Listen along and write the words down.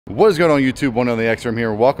What is going on YouTube? One on the Xram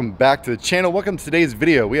here. Welcome back to the channel. Welcome to today's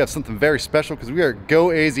video. We have something very special because we are at Go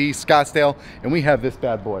AZ Scottsdale and we have this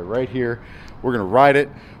bad boy right here. We're going to ride it.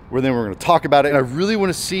 Then we're going to talk about it. And I really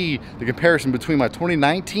want to see the comparison between my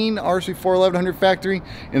 2019 RSV4 1100 factory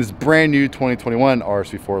and this brand new 2021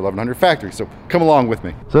 RSV4 1100 factory. So come along with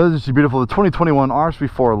me. So this is beautiful. The 2021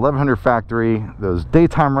 RSV4 1100 factory. Those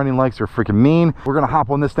daytime running lights are freaking mean. We're going to hop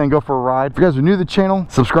on this thing, go for a ride. If you guys are new to the channel,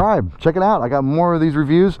 subscribe. Check it out. I got more of these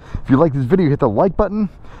reviews. If you like this video, hit the like button.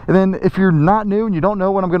 And then if you're not new and you don't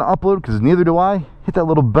know when I'm going to upload, because neither do I, hit that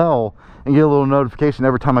little bell and get a little notification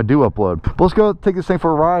every time I do upload. But let's go take this thing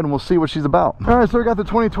for a ride and we'll see what she's about. All right, so we got the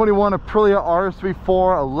 2021 Aprilia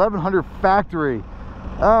RSV4 1100 factory.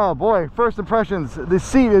 Oh boy, first impressions, the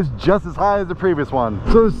seat is just as high as the previous one.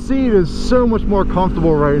 So the seat is so much more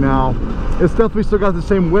comfortable right now. It's definitely still got the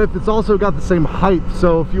same width. It's also got the same height.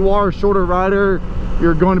 So if you are a shorter rider,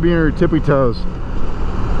 you're going to be in your tippy toes.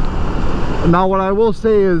 Now what I will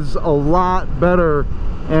say is a lot better,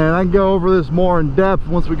 and I can go over this more in depth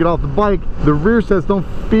once we get off the bike. The rear sets don't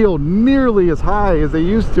feel nearly as high as they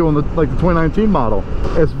used to on the 2019 model.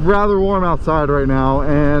 It's rather warm outside right now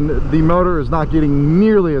and the motor is not getting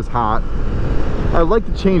nearly as hot. I'd like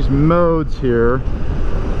to change modes here.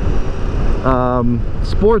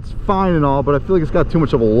 Sport's fine and all, but I feel like it's got too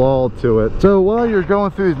much of a lull to it. So while you're going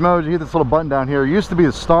through these modes, you hit this little button down here. It used to be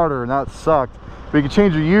the starter and that sucked. But you can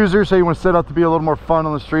change your user, so you want to set up to be a little more fun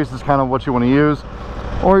on the streets. That's kind of what you want to use.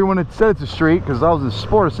 Or you want to set it to street, because I was in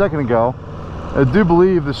sport a second ago. I do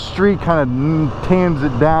believe the street kind of tames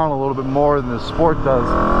it down a little bit more than the sport does.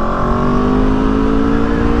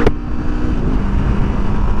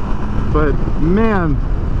 But man,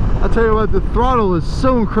 I tell you what, the throttle is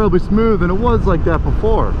so incredibly smooth, and it was like that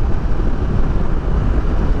before.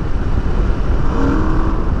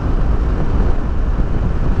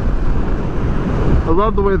 I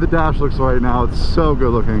love the way the dash looks right now. It's so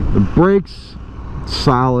good looking. The brakes,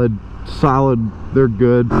 solid, they're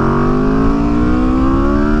good. I'm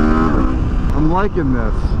liking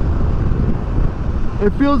this.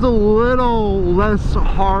 It feels a little less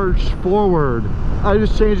harsh forward. I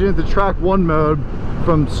just changed it into track 1 mode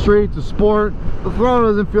from street to sport. The throttle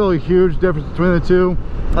doesn't feel a huge difference between the two.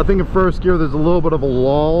 I think in first gear there's a little bit of a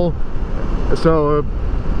lull, so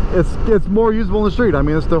it's more usable in the street. I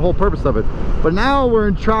mean, that's the whole purpose of it. But now we're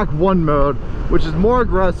in track 1 mode, which is more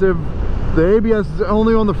aggressive. The ABS is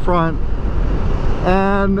only on the front,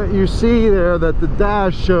 and you see there that the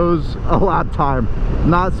dash shows a lap time,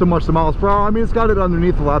 not so much the miles per hour. I mean, it's got it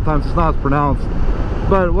underneath the lap time, so it's not as pronounced.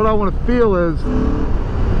 But what I want to feel is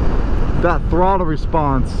that throttle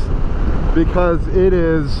response, because it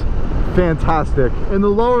is fantastic. In the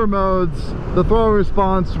lower modes, the throttle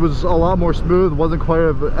response was a lot more smooth, wasn't quite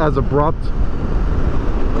as abrupt.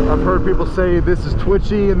 I've heard people say this is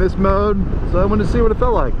twitchy in this mode, so I wanted to see what it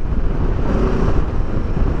felt like.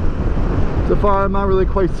 So far, I'm not really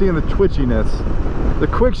quite seeing the twitchiness. The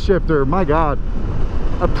quick shifter, my god.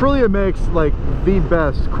 Aprilia makes like the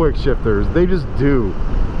best quick shifters. They just do.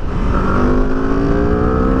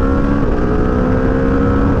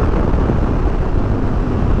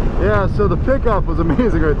 Yeah, so the pickup was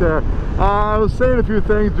amazing right there. I was saying a few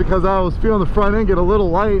things because I was feeling the front end get a little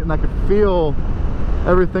light, and I could feel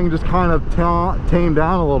everything just kind of tamed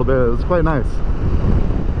down a little bit. It was quite nice.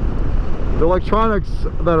 The electronics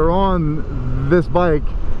that are on this bike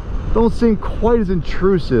don't seem quite as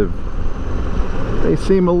intrusive. They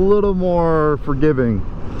seem a little more forgiving.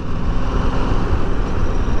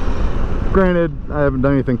 Granted, I haven't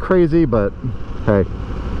done anything crazy, but hey,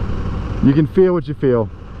 you can feel what you feel.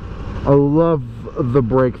 I love the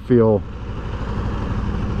brake feel.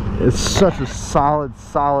 It's such a solid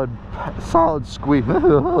squeeze.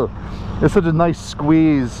 It's such a nice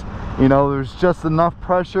squeeze. You know, there's just enough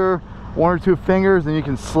pressure, 1 or 2 fingers, and you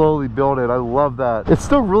can slowly build it. I love that. It's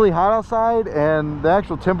still really hot outside, and the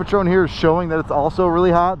actual temperature on here is showing that it's also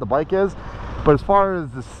really hot. The bike is. But as far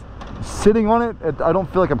as this sitting on it, I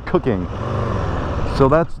don't feel like I'm cooking. So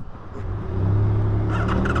that's...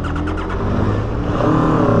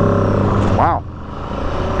 Wow.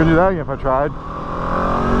 Couldn't do that again if I tried.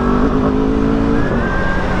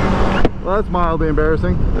 Well, that's mildly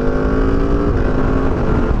embarrassing.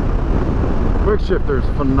 Quick shifter's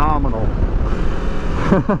phenomenal.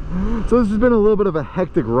 So this has been a little bit of a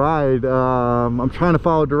hectic ride. I'm trying to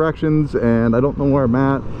follow directions and I don't know where I'm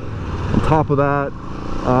at. On top of that,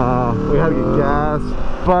 we had to get gas.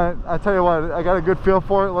 But I tell you what, I got a good feel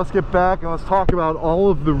for it. Let's get back and let's talk about all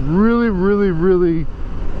of the really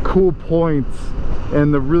cool points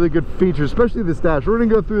and the really good features, especially this dash. We're gonna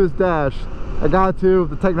go through this dash I got to,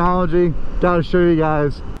 the technology, gotta show you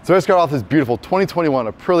guys. So let's start off this beautiful 2021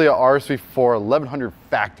 Aprilia RSV4 1100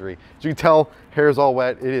 factory. As you can tell, hair is all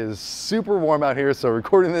wet. It is super warm out here, so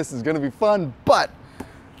recording this is gonna be fun, but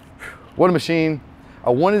what a machine.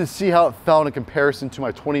 I wanted to see how it felt in comparison to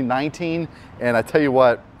my 2019, and I tell you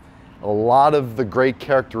what, a lot of the great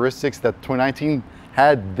characteristics that 2019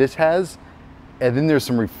 had, this has, and then there's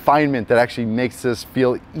some refinement that actually makes this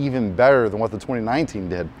feel even better than what the 2019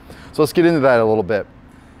 did. So let's get into that a little bit.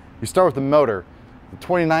 You start with the motor. The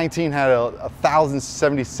 2019 had a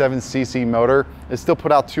 1,077cc motor. It still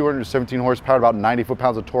put out 217 horsepower, about 90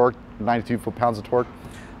 foot-pounds of torque, 92 foot-pounds of torque.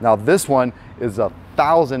 Now this one is a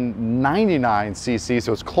 1,099cc,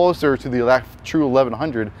 so it's closer to the true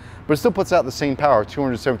 1100, but it still puts out the same power,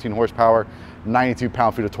 217 horsepower, 92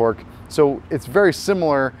 pound-feet of torque. So it's very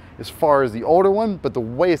similar as far as the older one, but the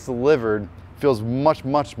way it's delivered feels much,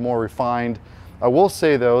 much more refined. I will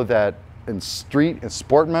say though that in street and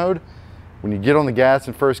sport mode, when you get on the gas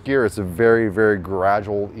in first gear, it's a very, very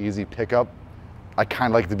gradual, easy pickup. I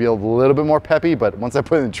kind of like to be a little bit more peppy, but once I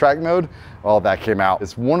put it in track mode, all that came out.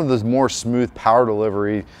 It's one of those more smooth power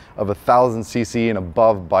delivery of 1,000cc and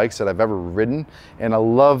above bikes that I've ever ridden. And I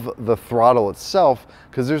love the throttle itself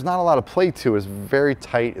because there's not a lot of play to it. It's very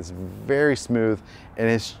tight, it's very smooth, and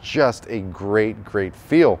it's just a great, great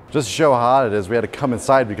feel. Just to show how hot it is, we had to come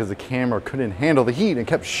inside because the camera couldn't handle the heat and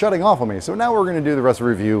kept shutting off on me. So now we're gonna do the rest of the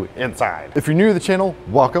review inside. If you're new to the channel,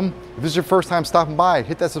 welcome. If this is your first time stopping by,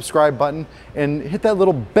 hit that subscribe button and hit that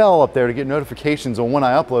little bell up there to get notifications on when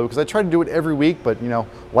I upload, because I try to do it every week, but you know,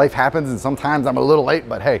 life happens and sometimes I'm a little late,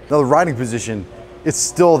 but hey. Now the riding position, it's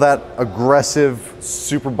still that aggressive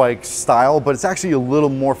super bike style, but it's actually a little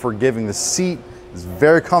more forgiving. The seat is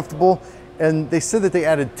very comfortable, and they said that they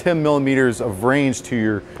added 10 millimeters of range to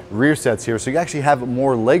your rear sets here, so you actually have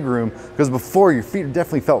more leg room, because before your feet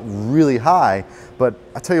definitely felt really high, but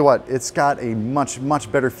I tell you what, it's got a much,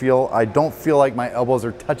 much better feel. I don't feel like my elbows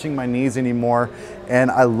are touching my knees anymore,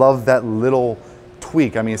 and I love that little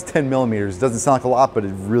tweak. I mean, it's 10 millimeters. It doesn't sound like a lot, but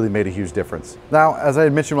it really made a huge difference. Now, as I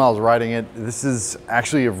had mentioned when I was riding it, this is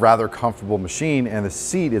actually a rather comfortable machine, and the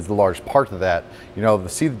seat is the large part of that. You know, the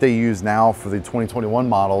seat that they use now for the 2021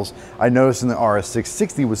 models, I noticed in the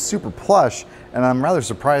RS660 was super plush, and I'm rather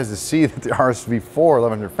surprised to see that the RSV4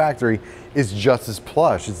 1100 factory is just as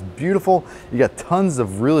plush. It's beautiful. You got tons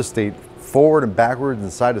of real estate forward and backwards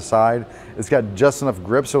and side to side. It's got just enough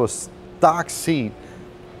grip, so a stock seat,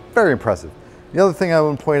 very impressive. The other thing I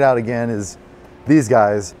want to point out again is these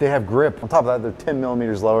guys, they have grip. On top of that, they're 10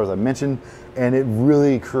 millimeters lower, as I mentioned, and it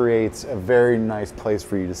really creates a very nice place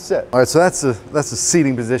for you to sit. All right, so that's the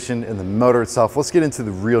seating position and the motor itself. Let's get into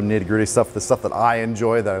the real nitty gritty stuff, the stuff that I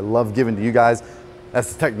enjoy, that I love giving to you guys.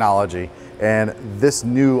 That's the technology. And this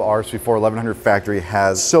new RSV4 1100 factory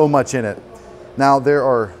has so much in it. Now, there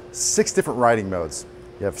are 6 different riding modes.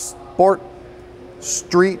 You have sport,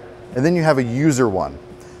 street, and then you have a user one.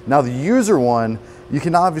 Now the user one, you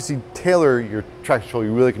can obviously tailor your traction control,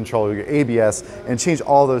 your wheelie control, your ABS, and change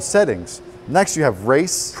all those settings. Next you have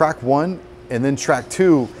race, track 1, and then track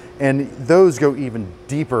 2, and those go even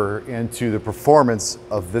deeper into the performance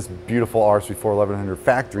of this beautiful RSV4 1100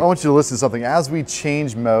 factory. I want you to listen to something. As we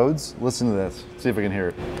change modes, listen to this. See if I can hear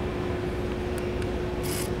it.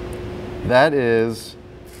 That is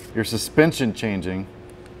your suspension changing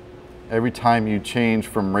every time you change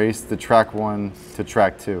from race to track 1 to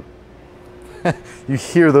track 2. You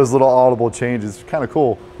hear those little audible changes, kind of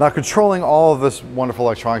cool. Now controlling all of this wonderful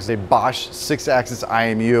electronics is a Bosch 6-axis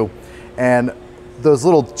IMU, and those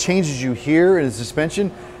little changes you hear in the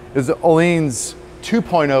suspension is Öhlins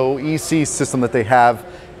 2.0 EC system that they have.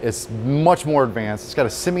 It's much more advanced. It's got a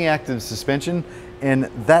semi-active suspension, and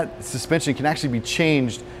that suspension can actually be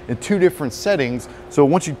changed in 2 different settings. So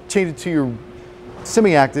once you change it to your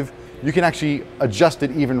semi-active, you can actually adjust it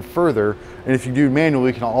even further. And if you do manually,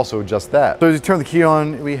 you can also adjust that. So as you turn the key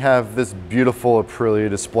on, we have this beautiful Aprilia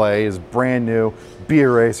display. It's brand new,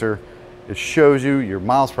 B-Eraser. It shows you your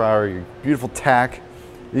miles per hour, your beautiful tach.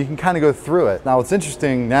 You can kind of go through it. Now what's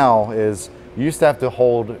interesting now is you used to have to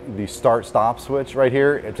hold the start-stop switch right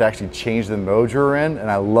here to actually change the mode you're in. And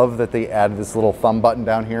I love that they added this little thumb button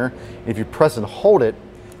down here. If you press and hold it,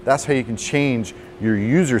 that's how you can change your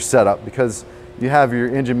user setup, because you have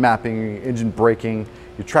your engine mapping, your engine braking,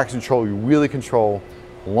 your traction control, your wheelie control,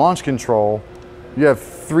 launch control. You have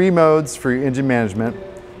 3 modes for your engine management.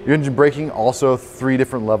 Your engine braking, also 3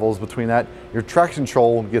 different levels between that. Your traction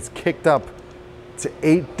control gets kicked up to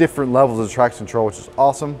 8 different levels of traction control, which is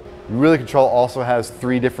awesome. Your wheelie control also has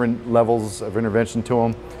 3 different levels of intervention to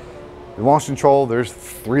them. Your launch control, there's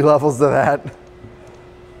 3 levels to that.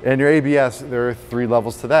 And your ABS, there are 3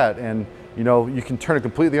 levels to that. And You know, you can turn it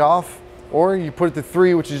completely off, or you put it to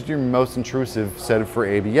 3, which is your most intrusive, set it for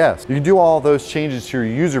ABS. You can do all those changes to your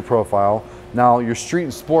user profile. Now your street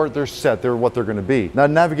and sport, they're set, they're what they're gonna be. Now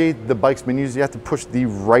to navigate the bike's menus, you have to push the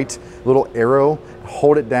right little arrow,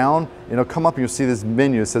 hold it down, and it'll come up and you'll see this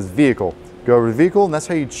menu that says vehicle. Go over to vehicle, and that's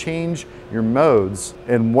how you change your modes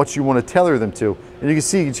and what you want to tailor them to. And you can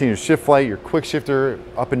see you can change your shift light, your quick shifter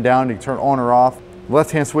up and down, you can turn on or off.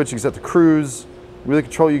 Left-hand switch, you can set the cruise. Wheel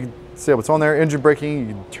control, you can say what's on there. Engine braking,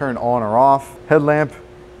 you can turn on or off. Headlamp,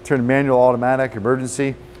 turn to manual, automatic,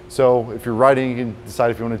 emergency. So if you're riding, you can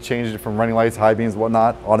decide if you want to change it from running lights, high beams,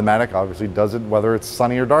 whatnot. Automatic obviously does it whether it's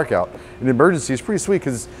sunny or dark out. And emergency is pretty sweet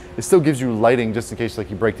because it still gives you lighting just in case like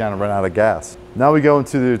you break down and run out of gas. Now we go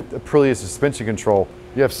into the Aprilia suspension control.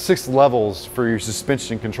 You have 6 levels for your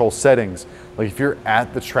suspension control settings. Like if you're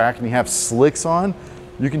at the track and you have slicks on,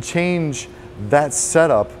 you can change that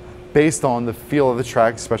setup based on the feel of the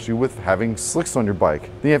track, especially with having slicks on your bike.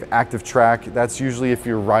 Then you have active track. That's usually if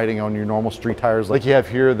you're riding on your normal street tires like you have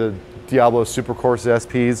here, the Diablo Supercourse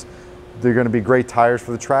SPs. They're gonna be great tires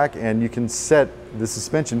for the track, and you can set the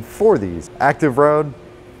suspension for these. Active road,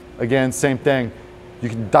 again, same thing. You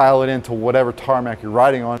can dial it into whatever tarmac you're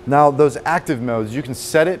riding on. Now those active modes, you can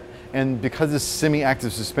set it, and because it's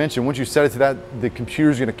semi-active suspension, once you set it to that, the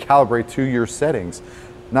computer's gonna calibrate to your settings.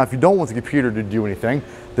 Now, if you don't want the computer to do anything,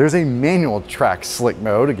 there's a manual track slick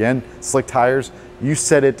mode. Again, slick tires. You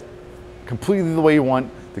set it completely the way you want.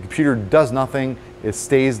 The computer does nothing. It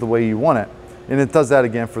stays the way you want it. And it does that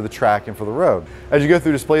again for the track and for the road. As you go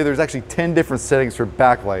through display, there's actually 10 different settings for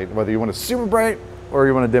backlight, whether you want it super bright or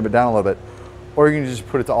you want to dim it down a little bit. Or you can just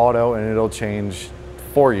put it to auto and it'll change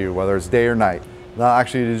for you, whether it's day or night. Now,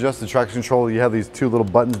 actually, to adjust the traction control, you have these 2 little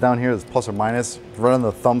buttons down here, that's plus or minus. Right on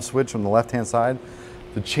the thumb switch on the left-hand side.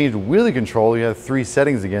 To change the wheelie control, you have 3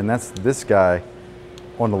 settings again. That's this guy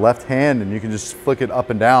on the left hand, and you can just flick it up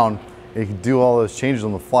and down. And you can do all those changes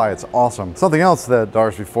on the fly. It's awesome. Something else that the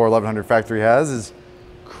RSV4 1100 factory has is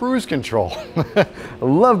cruise control. I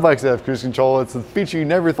love bikes that have cruise control. It's a feature you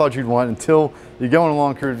never thought you'd want until you're going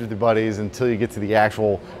along cruise with your buddies, until you get to the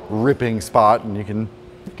actual ripping spot and you can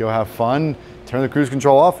go have fun. Turn the cruise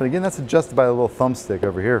control off, and again, that's adjusted by a little thumbstick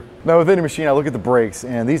over here. Now within the machine, I look at the brakes,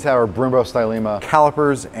 and these are Brembo Stylema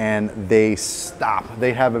calipers, and they stop.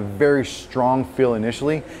 They have a very strong feel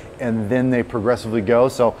initially, and then they progressively go.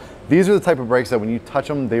 So these are the type of brakes that when you touch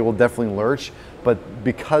them, they will definitely lurch, but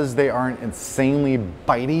because they aren't insanely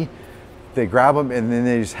bitey, they grab them and then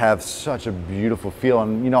they just have such a beautiful feel.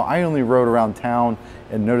 And you know, I only rode around town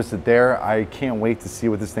and noticed it there. I can't wait to see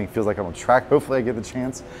what this thing feels like on the track. Hopefully I get the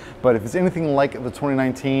chance. But if it's anything like the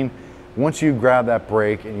 2019, once you grab that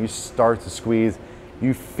brake and you start to squeeze,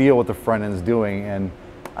 you feel what the front end is doing. And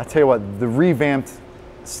I tell you what, the revamped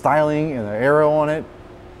styling and the arrow on it,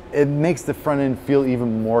 it makes the front end feel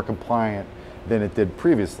even more compliant than it did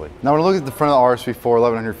previously. Now when I look at the front of the RSV4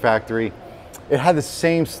 1100 factory, it had the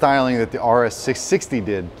same styling that the RS660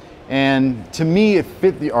 did. And to me, it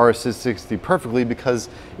fit the RS660 perfectly because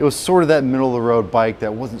it was sort of that middle of the road bike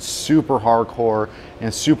that wasn't super hardcore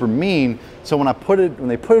and super mean. So when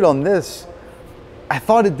they put it on this, I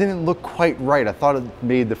thought it didn't look quite right. I thought it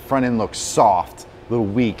made the front end look soft, a little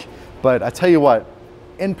weak. But I tell you what,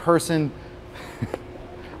 in person,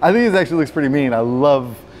 I think it actually looks pretty mean. I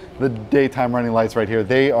love the daytime running lights right here.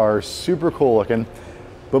 They are super cool looking.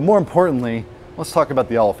 But more importantly, let's talk about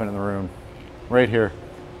the elephant in the room, right here.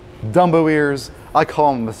 Dumbo ears. I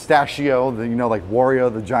call him Mustachio, you know, like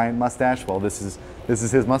Wario, the giant mustache. Well, this is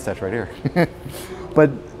his mustache right here.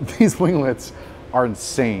 But these winglets are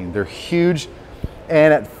insane. They're huge.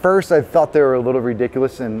 And at first I thought they were a little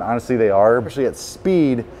ridiculous, and honestly they are. Especially at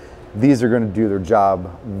speed, these are going to do their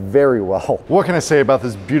job very well. What can I say about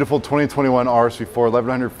this beautiful 2021 RSV4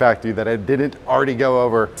 1100 factory that I didn't already go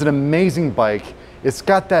over? It's an amazing bike. It's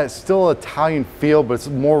got that still Italian feel, but it's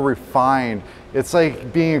more refined. It's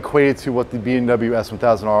like being equated to what the BMW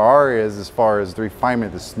S1000RR is as far as the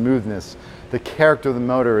refinement, the smoothness. The character of the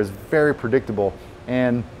motor is very predictable.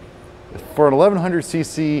 And for an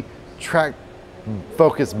 1100cc track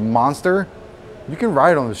focused monster, you can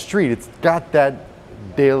ride on the street. It's got that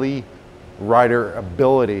daily rider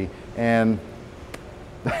ability, and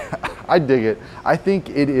I dig it. I think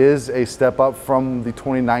it is a step up from the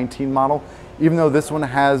 2019 model. Even though this one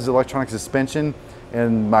has electronic suspension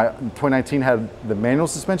and my 2019 had the manual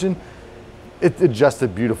suspension, it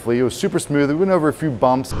adjusted beautifully. It was super smooth. We went over a few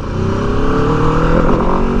bumps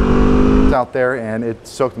out there and it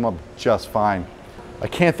soaked them up just fine. I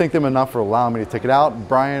can't thank them enough for allowing me to take it out.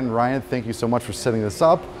 Bryan and Ryan, thank you so much for setting this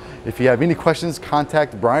up. If you have any questions,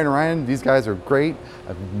 contact Bryan and Ryan. These guys are great.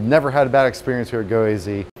 I've never had a bad experience here at Go AZ.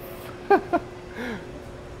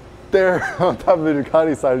 there on top of the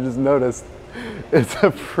Ducati side, I just noticed it's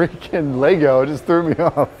a freaking Lego. It just threw me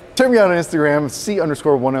off. Check me out on Instagram,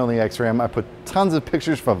 C_1onlyXram. I put tons of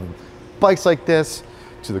pictures from bikes like this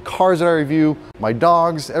to the cars that I review, my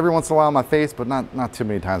dogs, every once in a while my face, but not too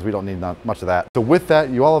many times. We don't need much of that. So with that,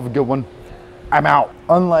 you all have a good one. I'm out.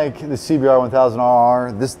 Unlike the CBR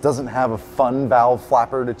 1000RR, this doesn't have a fun valve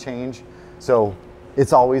flapper to change. So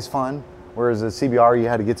it's always fun. Whereas the CBR, you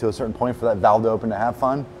had to get to a certain point for that valve to open to have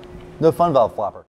fun. No fun valve flapper.